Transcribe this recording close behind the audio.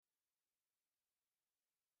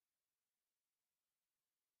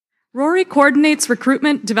Rory coordinates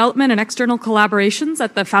recruitment, development, and external collaborations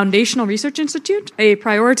at the Foundational Research Institute, a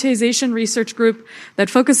prioritization research group that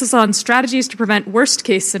focuses on strategies to prevent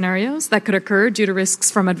worst-case scenarios that could occur due to risks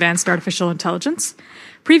from advanced artificial intelligence.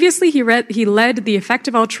 Previously, he led the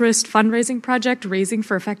Effective Altruist fundraising project, Raising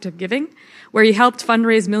for Effective Giving, where he helped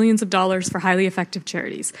fundraise millions of dollars for highly effective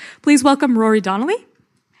charities. Please welcome Rory Donnelly.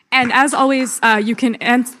 And as always, you can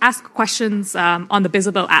ask questions on the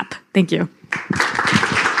Bizzabo app. Thank you.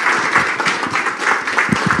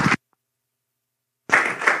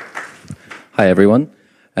 Hi, everyone.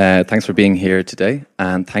 Thanks for being here today,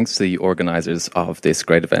 and thanks to the organizers of this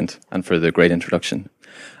great event and for the great introduction.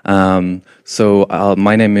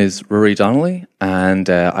 My name is Rory Donnelly, and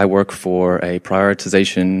I work for a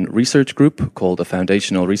prioritization research group called the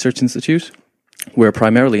Foundational Research Institute. We're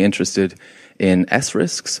primarily interested in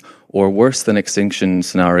S-risks, or worse than extinction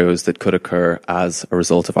scenarios that could occur as a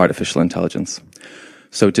result of artificial intelligence.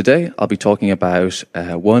 So today, I'll be talking about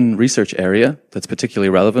one research area that's particularly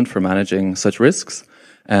relevant for managing such risks,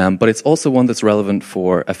 but it's also one that's relevant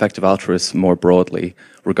for effective altruists more broadly,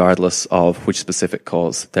 regardless of which specific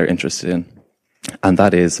cause they're interested in, and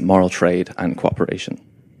that is moral trade and cooperation.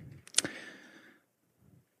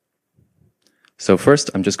 So first,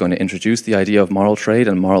 I'm just going to introduce the idea of moral trade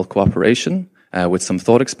and moral cooperation with some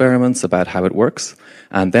thought experiments about how it works.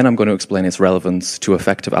 And then I'm going to explain its relevance to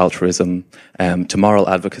effective altruism, to moral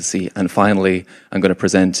advocacy. And finally, I'm going to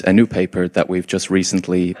present a new paper that we've just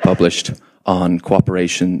recently published on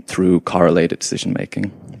cooperation through correlated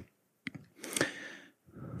decision-making.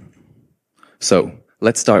 So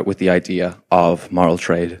let's start with the idea of moral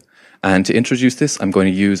trade. And to introduce this, I'm going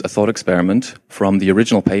to use a thought experiment from the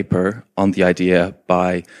original paper on the idea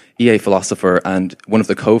by EA philosopher and one of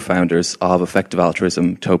the co-founders of Effective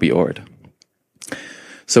Altruism, Toby Ord.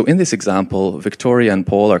 So in this example, Victoria and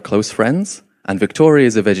Paul are close friends, and Victoria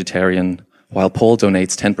is a vegetarian, while Paul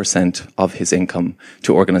donates 10% of his income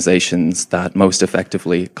to organizations that most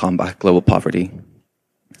effectively combat global poverty.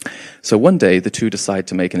 So one day, the two decide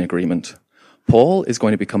to make an agreement. Paul is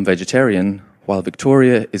going to become vegetarian, while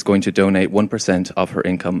Victoria is going to donate 1% of her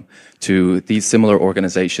income to these similar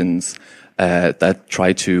organizations that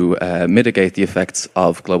try to mitigate the effects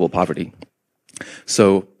of global poverty.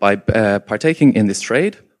 So by partaking in this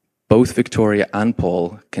trade, both Victoria and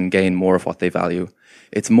Paul can gain more of what they value.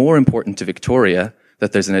 It's more important to Victoria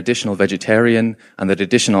that there's an additional vegetarian and that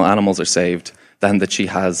additional animals are saved than that she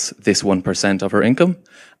has this 1% of her income.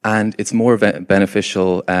 And it's more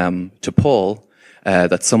beneficial to Paul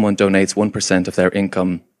that someone donates 1% of their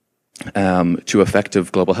income to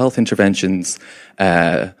effective global health interventions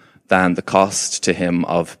than the cost to him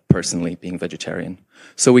of personally being vegetarian.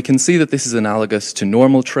 So we can see that this is analogous to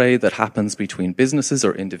normal trade that happens between businesses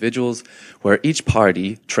or individuals, where each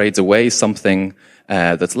party trades away something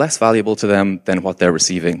that's less valuable to them than what they're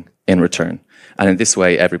receiving in return. And in this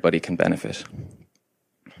way, everybody can benefit.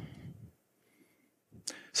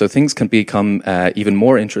 So things can become even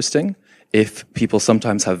more interesting if people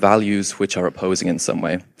sometimes have values which are opposing in some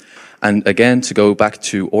way. And again, to go back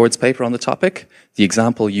to Ord's paper on the topic, the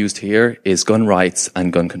example used here is gun rights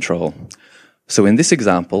and gun control. So in this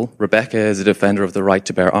example, Rebecca is a defender of the right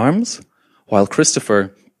to bear arms, while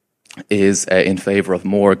Christopher is in favor of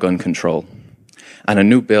more gun control. And a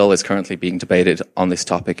new bill is currently being debated on this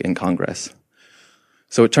topic in Congress.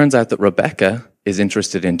 So it turns out that Rebecca is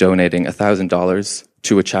interested in donating $1,000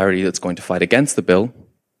 to a charity that's going to fight against the bill,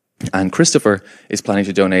 and Christopher is planning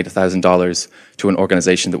to donate $1,000 to an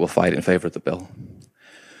organization that will fight in favor of the bill.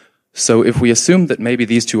 So if we assume that maybe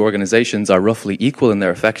these two organizations are roughly equal in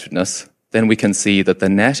their effectiveness, then we can see that the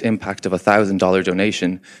net impact of a $1,000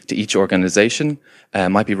 donation to each organization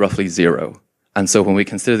might be roughly zero. And so when we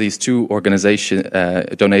consider these two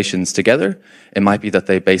donations together, it might be that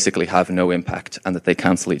they basically have no impact and that they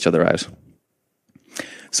cancel each other out.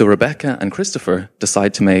 So Rebecca and Christopher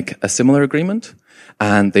decide to make a similar agreement,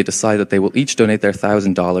 and they decide that they will each donate their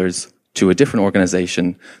 $1,000 to a different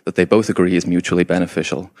organization that they both agree is mutually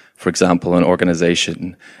beneficial. For example, an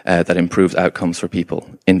organization that improves outcomes for people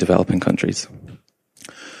in developing countries.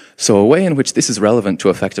 So a way in which this is relevant to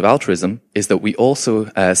effective altruism is that we also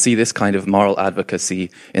see this kind of moral advocacy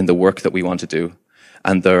in the work that we want to do.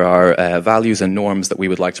 And there are values and norms that we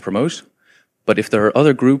would like to promote. But if there are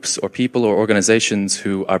other groups or people or organizations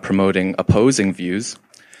who are promoting opposing views,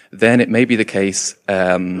 then it may be the case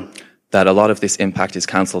that a lot of this impact is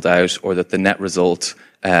cancelled out, or that the net result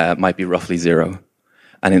might be roughly zero.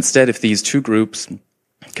 And instead, if these two groups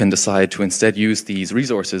can decide to instead use these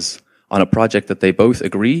resources on a project that they both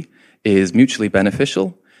agree is mutually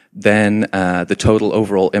beneficial, then the total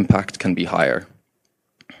overall impact can be higher.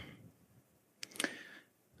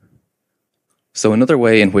 So another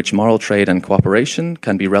way in which moral trade and cooperation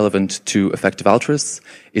can be relevant to effective altruists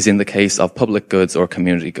is in the case of public goods or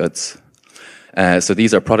community goods. So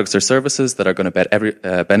these are products or services that are going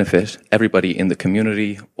to benefit everybody in the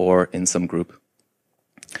community or in some group.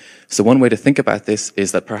 So one way to think about this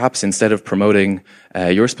is that perhaps instead of promoting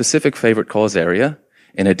your specific favorite cause area,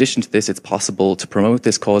 in addition to this, it's possible to promote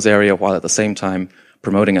this cause area while at the same time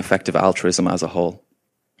promoting effective altruism as a whole.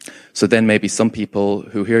 So then maybe some people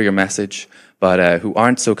who hear your message, but who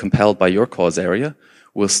aren't so compelled by your cause area,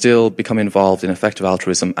 will still become involved in effective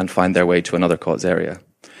altruism and find their way to another cause area.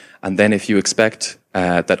 And then if you expect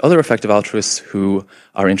that other effective altruists who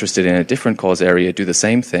are interested in a different cause area do the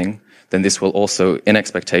same thing, then this will also, in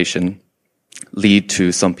expectation, lead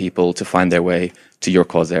to some people to find their way to your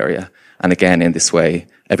cause area. And again, in this way,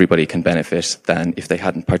 everybody can benefit than if they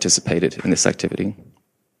hadn't participated in this activity.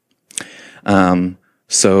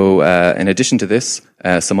 So in addition to this,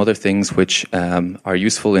 some other things which are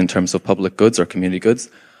useful in terms of public goods or community goods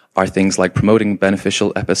are things like promoting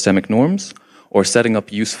beneficial epistemic norms or setting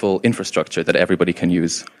up useful infrastructure that everybody can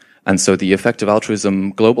use. And so the Effective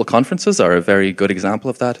Altruism Global Conferences are a very good example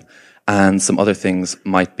of that. And some other things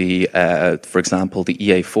might be, for example, the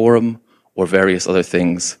EA Forum or various other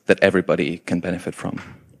things that everybody can benefit from.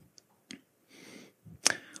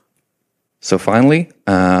 So finally,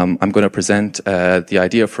 I'm going to present the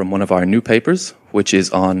idea from one of our new papers, which is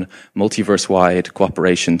on multiverse-wide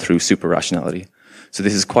cooperation through superrationality. So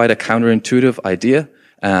this is quite a counterintuitive idea,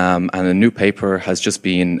 and a new paper has just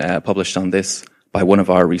been published on this by one of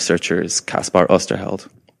our researchers, Kaspar Osterheld.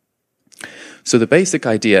 So the basic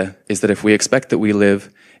idea is that if we expect that we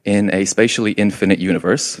live in a spatially infinite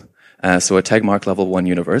universe, so a Tegmark level 1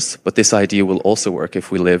 universe, but this idea will also work if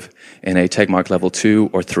we live in a Tegmark level 2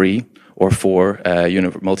 or 3 or 4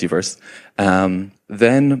 multiverse,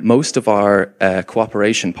 then most of our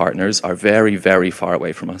cooperation partners are very, very far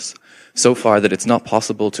away from us. So far that it's not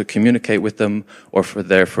possible to communicate with them or for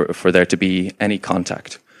there to be any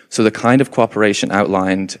contact. So the kind of cooperation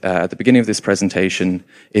outlined at the beginning of this presentation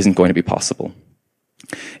isn't going to be possible.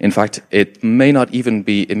 In fact, it may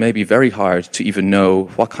be very hard to even know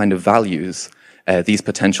what kind of values these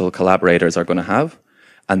potential collaborators are going to have.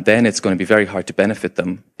 And then it's going to be very hard to benefit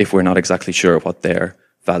them if we're not exactly sure what their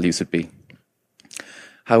values would be.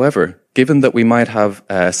 However, given that we might have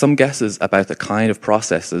some guesses about the kind of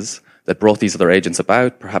processes that brought these other agents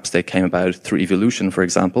about, perhaps they came about through evolution, for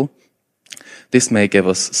example, this may give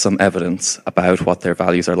us some evidence about what their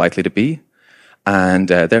values are likely to be, and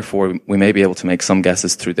therefore we may be able to make some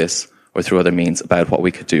guesses through this or through other means about what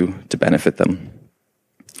we could do to benefit them.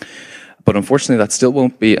 But unfortunately, that still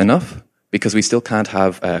won't be enough, because we still can't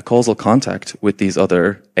have causal contact with these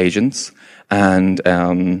other agents, and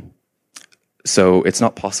so it's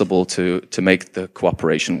not possible to make the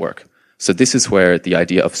cooperation work. So this is where the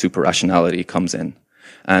idea of superrationality comes in.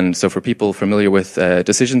 And so for people familiar with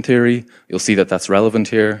decision theory, you'll see that that's relevant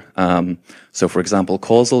here. So for example,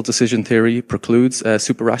 causal decision theory precludes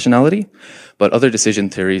superrationality, but other decision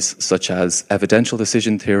theories such as evidential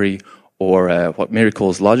decision theory or what Mary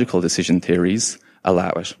calls logical decision theories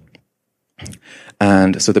allow it.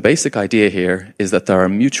 And so the basic idea here is that there are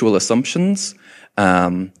mutual assumptions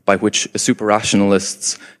by which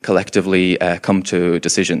superrationalists collectively come to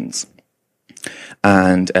decisions.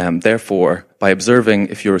 And therefore, by observing,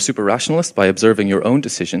 if you're a superrationalist, by observing your own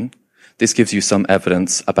decision, this gives you some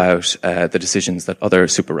evidence about the decisions that other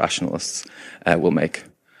superrationalists will make.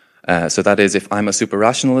 So that is, if I'm a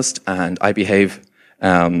superrationalist and I behave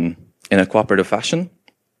in a cooperative fashion,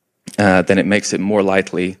 then it makes it more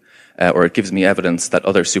likely, or it gives me evidence that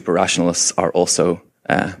other superrationalists are also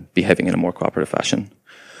behaving in a more cooperative fashion.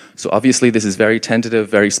 So obviously this is very tentative,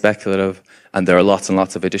 very speculative, and there are lots and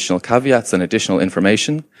lots of additional caveats and additional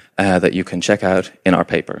information that you can check out in our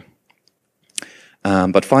paper.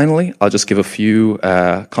 But finally, I'll just give a few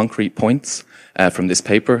concrete points from this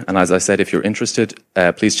paper. And as I said, if you're interested,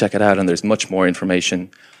 please check it out, and there's much more information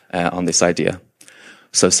on this idea.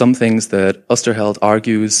 So some things that Osterheld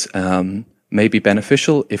argues may be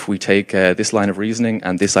beneficial if we take this line of reasoning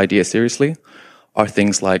and this idea seriously are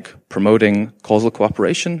things like promoting causal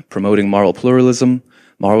cooperation, promoting moral pluralism,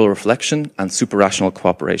 moral reflection, and superrational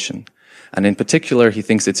cooperation. And in particular, he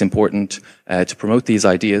thinks it's important to promote these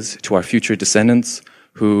ideas to our future descendants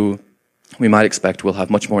who we might expect will have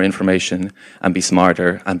much more information and be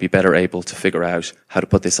smarter and be better able to figure out how to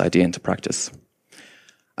put this idea into practice.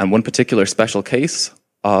 And one particular special case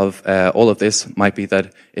of all of this might be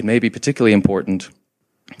that it may be particularly important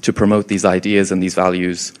to promote these ideas and these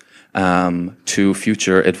values to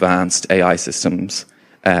future advanced AI systems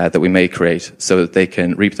that we may create so that they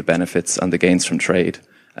can reap the benefits and the gains from trade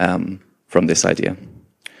from this idea.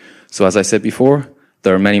 So as I said before,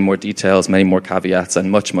 there are many more details, many more caveats, and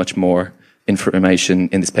much, much more information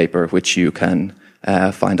in this paper, which you can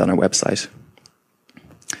find on our website.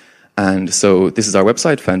 And so this is our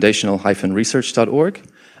website, foundational-research.org.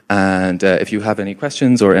 And if you have any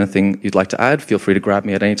questions or anything you'd like to add, feel free to grab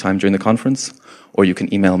me at any time during the conference, or you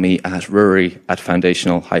can email me at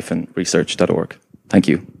rury@foundational-research.org. Thank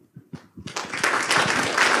you.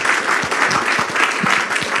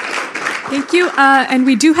 Thank you. And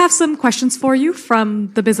we do have some questions for you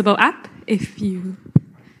from the Bizzabo app, if you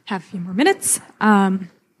have a few more minutes.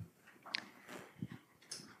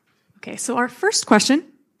 Okay, so our first question: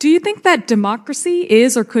 do you think that democracy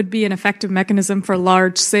is or could be an effective mechanism for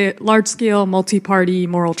large-scale, multi-party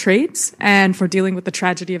moral trades and for dealing with the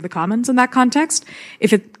tragedy of the commons in that context?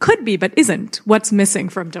 If it could be but isn't, what's missing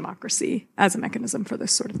from democracy as a mechanism for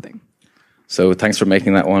this sort of thing? So thanks for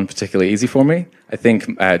making that one particularly easy for me. I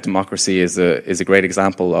think democracy is a great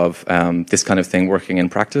example of this kind of thing working in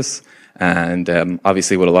practice. And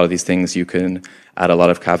obviously with a lot of these things, you can add a lot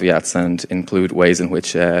of caveats and include ways in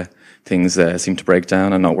which things seem to break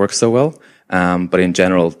down and not work so well. But in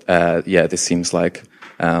general, this seems like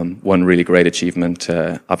one really great achievement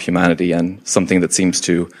of humanity and something that seems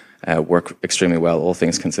to work extremely well, all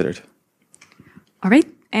things considered. All right.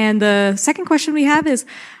 And the second question we have is,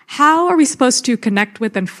 how are we supposed to connect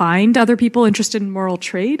with and find other people interested in moral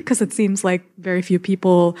trade? Because it seems like very few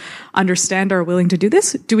people understand or are willing to do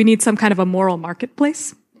this. Do we need some kind of a moral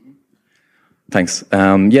marketplace? Thanks.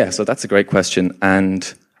 So that's a great question.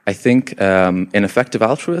 And I think in effective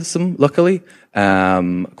altruism, luckily,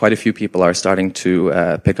 quite a few people are starting to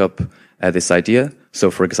pick up this idea. So,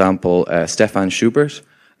 for example, Stefan Schubert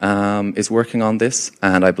is working on this,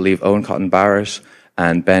 and I believe Owen Cotton Barrett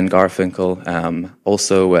and Ben Garfinkel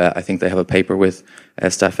also, I think they have a paper with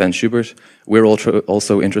Stefan Schubert. We're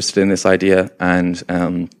also interested in this idea, and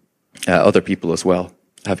other people as well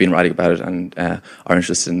have been writing about it and are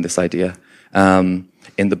interested in this idea.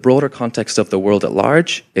 In the broader context of the world at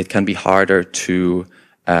large, it can be harder to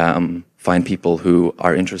find people who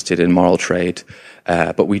are interested in moral trade.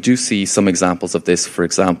 But we do see some examples of this, for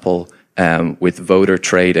example, with voter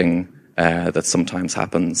trading that sometimes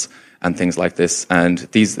happens and things like this. And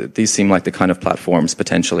these seem like the kind of platforms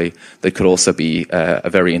potentially that could also be a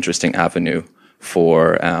very interesting avenue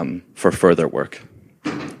for further work.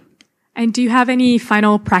 And do you have any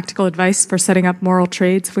final practical advice for setting up moral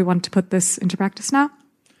trades if we want to put this into practice now?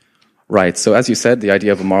 Right. So as you said, the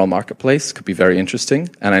idea of a moral marketplace could be very interesting.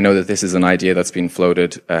 And I know that this is an idea that's been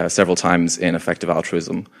floated several times in effective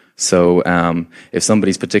altruism. So if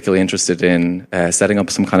somebody's particularly interested in setting up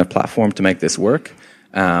some kind of platform to make this work,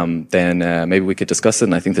 then maybe we could discuss it.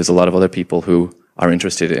 And I think there's a lot of other people who are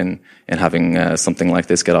interested in having something like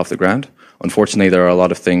this get off the ground. Unfortunately, there are a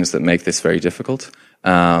lot of things that make this very difficult.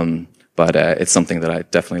 But it's something that I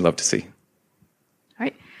definitely love to see. All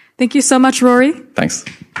right. Thank you so much, Rory. Thanks.